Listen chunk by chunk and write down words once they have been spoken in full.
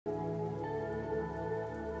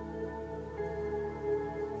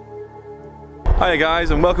Hi guys,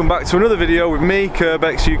 and welcome back to another video with me,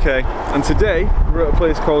 CurbexUK. And today we're at a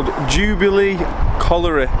place called Jubilee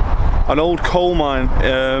Colliery, an old coal mine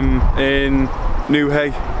in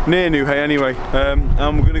Newhey, near Newhey anyway.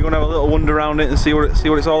 And we're going to go and have a little wander around it and see what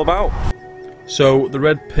it's all about. So the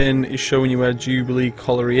red pin is showing you where Jubilee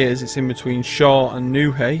Colliery is. It's in between Shaw and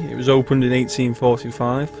Newhey. It was opened in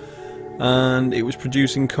 1845 and it was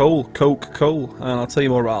producing coke coal, and I'll tell you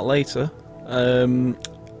more about it later.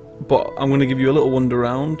 But I'm going to give you a little wander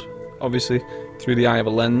around, obviously through the eye of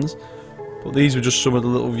a lens. But these were just some of the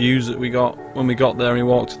little views that we got when we got there and we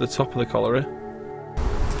walked to the top of the colliery.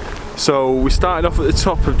 So we started off at the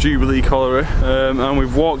top of Jubilee Colliery, and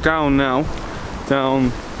we've walked down now,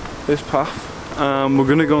 down this path. We're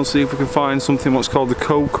going to go and see if we can find something what's called the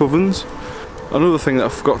coke ovens. Another thing that I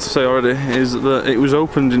forgot to say already is that it was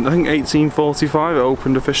opened in, I think, 1845 it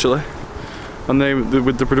opened officially, and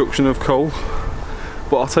with the production of coal.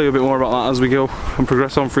 But I'll tell you a bit more about that as we go and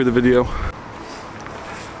progress on through the video.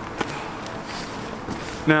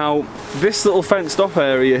 Now, this little fenced off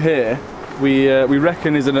area here, we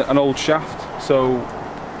reckon is an old shaft. So,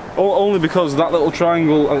 only because that little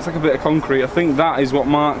triangle, it's like a bit of concrete, I think that is what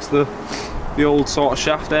marks the old sort of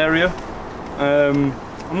shaft area. I'm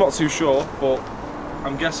not too sure, but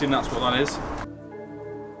I'm guessing that's what that is.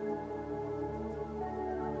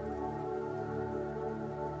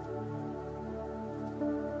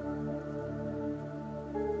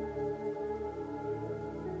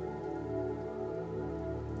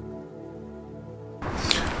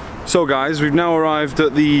 So guys, we've now arrived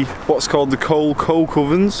at what's called the coke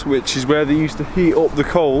ovens, which is where they used to heat up the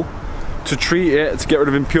coal to treat it, to get rid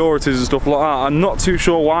of impurities and stuff like that. I'm not too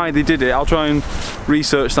sure why they did it. I'll try and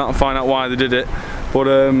research that and find out why they did it. But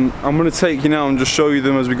I'm going to take you now and just show you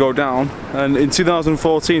them as we go down. And in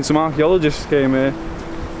 2014 some archaeologists came here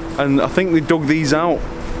and I think they dug these out,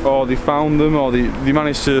 or they found them, or they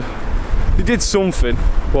managed to, they did something.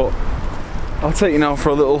 But I'll take you now for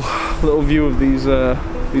a little view of these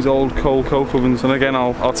old coke ovens, and again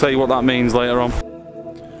I'll tell you what that means later on.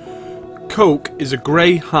 Coke is a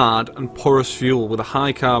grey, hard and porous fuel with a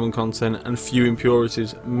high carbon content and few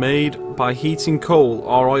impurities, made by heating coal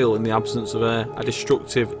or oil in the absence of air, a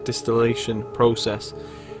destructive distillation process.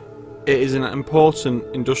 It is an important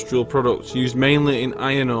industrial product used mainly in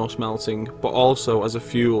iron ore smelting, but also as a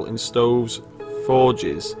fuel in stoves,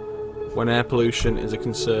 forges, when air pollution is a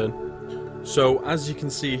concern. So as you can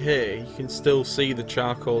see here, you can still see the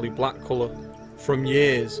charcoaly black colour from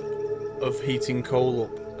years of heating coal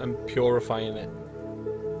up and purifying it.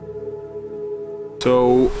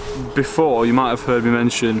 So before, you might have heard me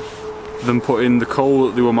mention them putting the coal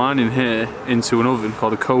that they were mining here into an oven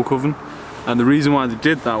called a coke oven, and the reason why they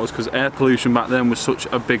did that was because air pollution back then was such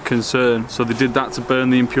a big concern. So they did that to burn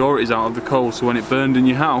the impurities out of the coal, so when it burned in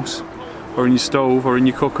your house or in your stove or in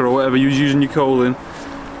your cooker or whatever you was using your coal in,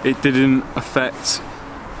 it didn't affect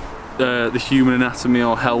the human anatomy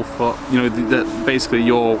or health, or basically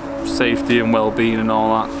your safety and well-being and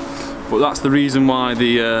all that. But that's the reason why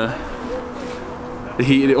they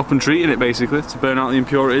heated it up and treated it, basically to burn out the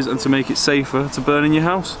impurities and to make it safer to burn in your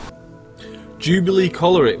house. Jubilee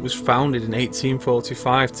Colliery was founded in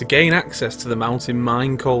 1845 to gain access to the mountain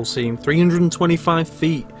mine coal seam 325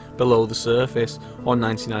 feet below the surface, or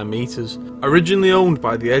 99 metres. Originally owned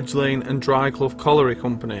by the Edge Lane and Dryclough Colliery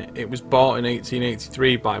Company, it was bought in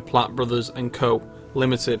 1883 by Platt Brothers and Co.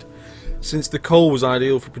 Limited. Since the coal was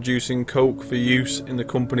ideal for producing coke for use in the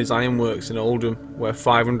company's ironworks in Oldham, where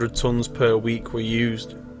 500 tonnes per week were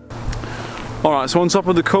used. Alright, so on top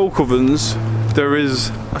of the coke ovens there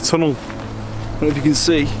is a tunnel. I don't know if you can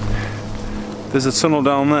see, there's a tunnel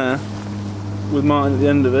down there with mine at the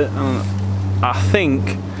end of it, and I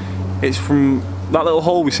think it's from that little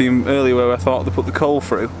hole we seen earlier where I thought they put the coal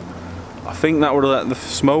through. I think that would have let the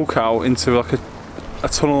smoke out into like a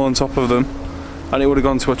tunnel on top of them, and it would have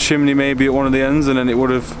gone to a chimney maybe at one of the ends, and then it would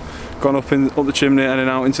have gone up the chimney and then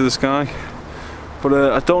out into the sky. But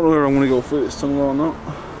I don't know whether I'm going to go through this tunnel or not.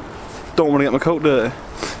 Don't want to get my coat dirty.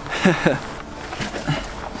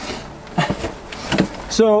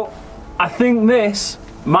 So I think this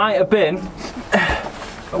might have been,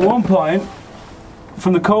 at one point,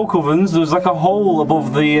 from the coke ovens, there was like a hole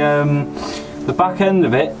above the back end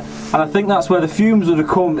of it, and I think that's where the fumes would have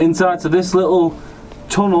come inside to this little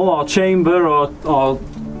tunnel or chamber or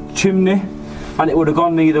chimney, and it would have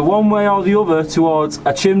gone either one way or the other towards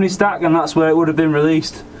a chimney stack, and that's where it would have been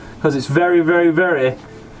released, because it's very, very, very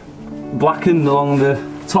blackened along the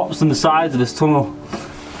tops and the sides of this tunnel,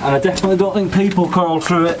 and I definitely don't think people crawled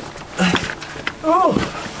through it.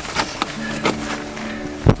 Oh!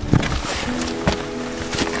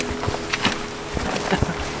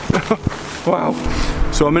 Wow.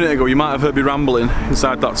 So a minute ago you might have heard me rambling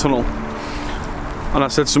inside that tunnel, and I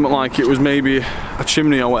said something like it was maybe a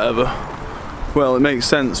chimney or whatever. Well, it makes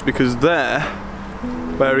sense because there,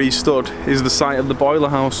 where he stood, is the site of the boiler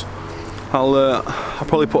house. I'll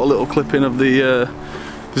probably put a little clip in of the,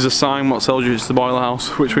 there's a sign what tells you it's the boiler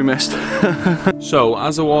house, which we missed. So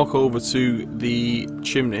as I walk over to the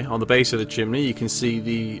chimney, on the base of the chimney, you can see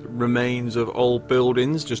the remains of old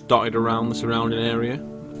buildings just dotted around the surrounding area.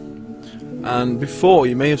 And before,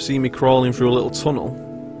 you may have seen me crawling through a little tunnel,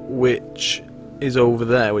 which is over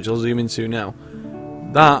there, which I'll zoom into now.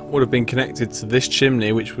 That would have been connected to this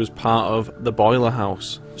chimney, which was part of the boiler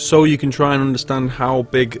house. So you can try and understand how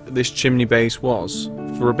big this chimney base was.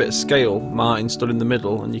 For a bit of scale, Martin stood in the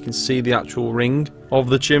middle and you can see the actual ring of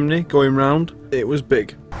the chimney going round. It was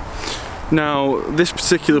big. Now, this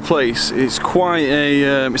particular place is quite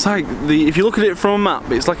a, it's like, if you look at it from a map,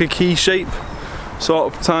 it's like a key shape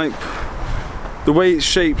sort of type. The way it's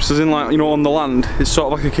shaped, as in like, you know, on the land, it's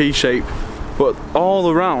sort of like a key shape. But all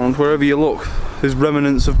around, wherever you look, there's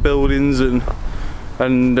remnants of buildings and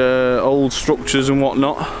old structures and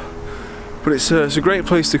whatnot. But it's a great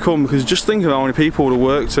place to come because just think of how many people would have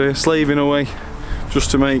worked here, slaving away just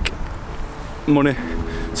to make money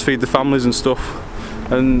to feed the families and stuff.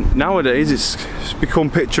 And nowadays it's become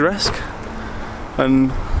picturesque and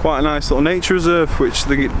quite a nice little nature reserve, which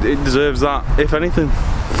it deserves that, if anything.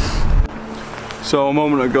 So a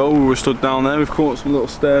moment ago we were stood down there, we've come up some little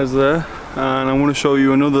stairs there, and I want to show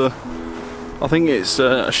you another. I think it's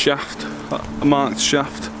a shaft, a marked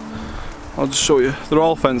shaft. I'll just show you. They're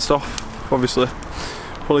all fenced off, obviously.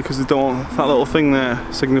 Probably because they don't. That little thing there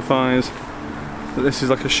signifies that this is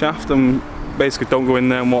like a shaft, and basically don't go in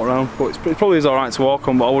there and walk around. But it probably is alright to walk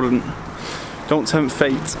on, but I wouldn't. Don't tempt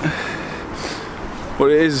fate. But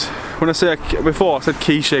it is. When I say before, I said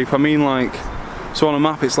key shape. I mean like, so on a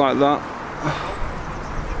map it's like that,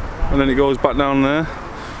 and then it goes back down there.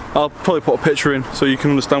 I'll probably put a picture in so you can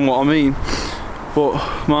understand what I mean.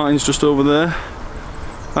 But Martin's just over there.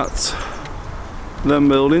 That's them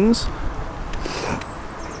buildings.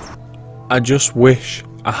 I just wish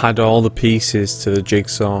I had all the pieces to the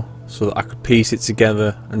jigsaw so that I could piece it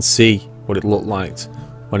together and see what it looked like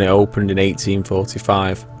when it opened in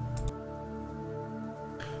 1845.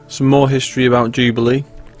 Some more history about Jubilee.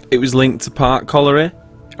 It was linked to Park Colliery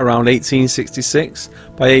around 1866.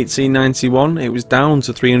 By 1891 it was down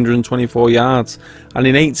to 324 yards, and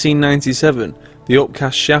in 1897 the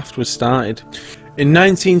upcast shaft was started. In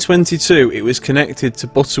 1922 it was connected to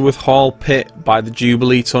Butterworth Hall pit by the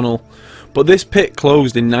Jubilee tunnel, but this pit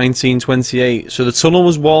closed in 1928, so the tunnel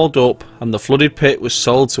was walled up and the flooded pit was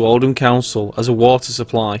sold to Oldham Council as a water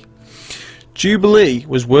supply. Jubilee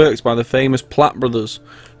was worked by the famous Platt brothers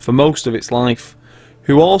for most of its life,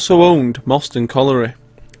 who also owned Moston Colliery.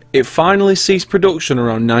 It finally ceased production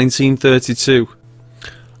around 1932.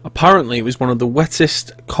 Apparently it was one of the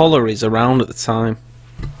wettest collieries around at the time.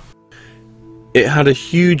 It had a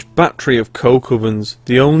huge battery of coke ovens.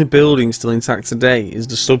 The only building still intact today is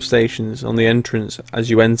the substations on the entrance as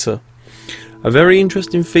you enter. A very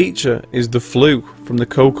interesting feature is the flue from the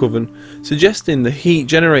coke oven, suggesting the heat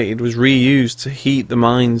generated was reused to heat the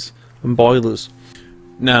mines and boilers.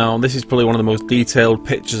 Now, this is probably one of the most detailed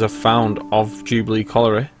pictures I've found of Jubilee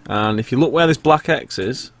Colliery, and if you look where this black X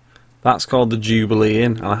is, that's called the Jubilee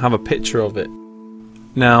Inn, and I have a picture of it.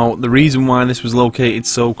 Now, the reason why this was located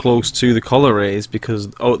so close to the colliery is because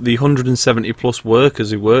the 170 plus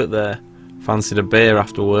workers who worked there fancied a beer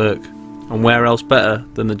after work, and where else better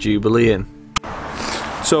than the Jubilee Inn.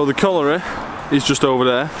 So the colliery is just over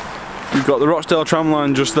there. You've got the Rochdale tram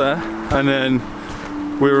line just there, and then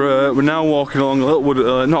we're now walking along a little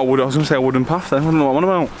wood, not a wood, I was going to say a wooden path there, I don't know what I'm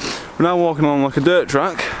on about. We're now walking along like a dirt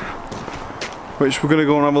track, which we're going to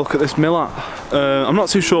go and have a look at this mill at. I'm not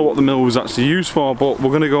too sure what the mill was actually used for, but we're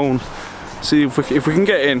going to go and see if we can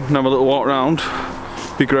get in and have a little walk around.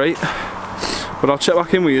 Be great. But I'll check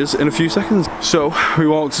back in with you in a few seconds. So we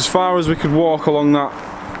walked as far as we could walk along that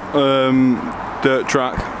dirt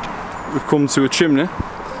track. We've come to a chimney,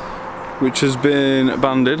 which has been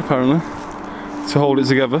banded apparently to hold it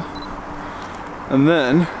together. And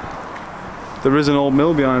then there is an old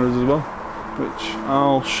mill behind us as well, which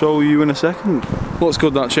I'll show you in a second. Looks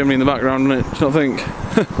good, that chimney in the background, doesn't it? Do you not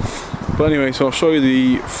think? But anyway, so I'll show you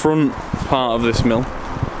the front part of this mill,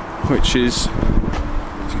 which is,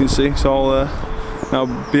 as you can see, it's all there. Now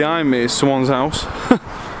behind me is someone's house.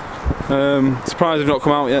 Surprised they've not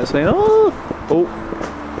come out yet saying, oh,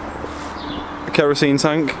 a kerosene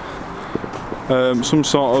tank. Some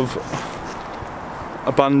sort of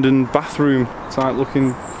abandoned bathroom type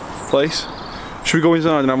looking place. Should we go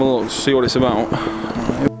inside and have a look, see what it's about?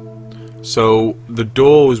 So the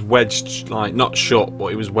door was wedged, like not shut,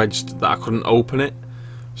 but it was wedged that I couldn't open it.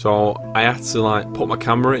 So I had to like put my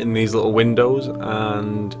camera in these little windows,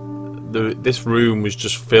 and this room was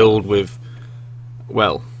just filled with,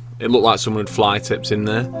 well, it looked like someone had fly tips in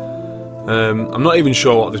there. I'm not even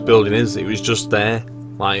sure what this building is. It was just there,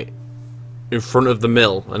 like in front of the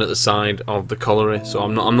mill and at the side of the colliery. So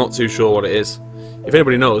I'm not too sure what it is. If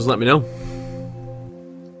anybody knows, let me know.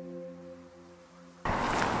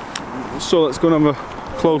 So let's go and have a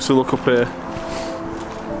closer look up here.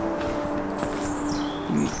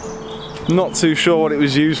 Not too sure what it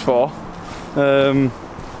was used for,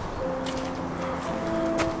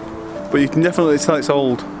 but you can definitely tell it's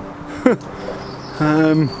old.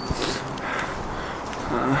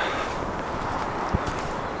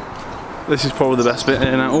 This is probably the best bit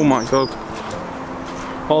here now. Oh my god.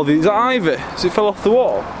 Oh, is that ivy? Has it fell off the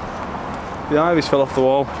wall? The ivy's fell off the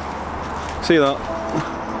wall. See that?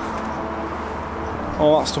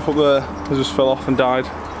 All that stuff up there has just fell off and died.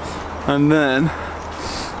 And then,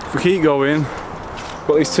 if we keep going,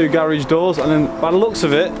 got these two garage doors, and then by the looks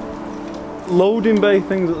of it, loading bay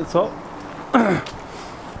things at the top.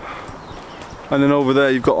 And then over there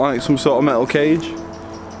you've got like some sort of metal cage.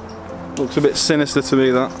 Looks a bit sinister to me,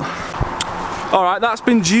 that. Alright, that's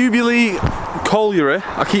been Jubilee Colliery.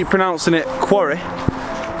 I keep pronouncing it quarry,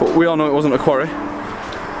 but we all know it wasn't a quarry.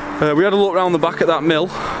 We had a look around the back at that mill.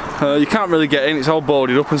 You can't really get in, it's all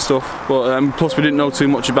boarded up and stuff, but plus we didn't know too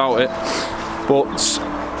much about it. But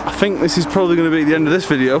I think this is probably going to be the end of this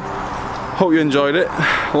video. Hope you enjoyed it.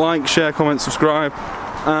 Like, share, comment, subscribe,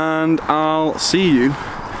 and I'll see you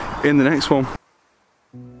in the next one.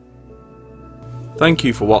 Thank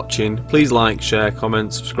you for watching. Please like, share,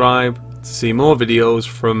 comment, subscribe to see more videos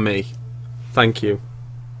from me. Thank you.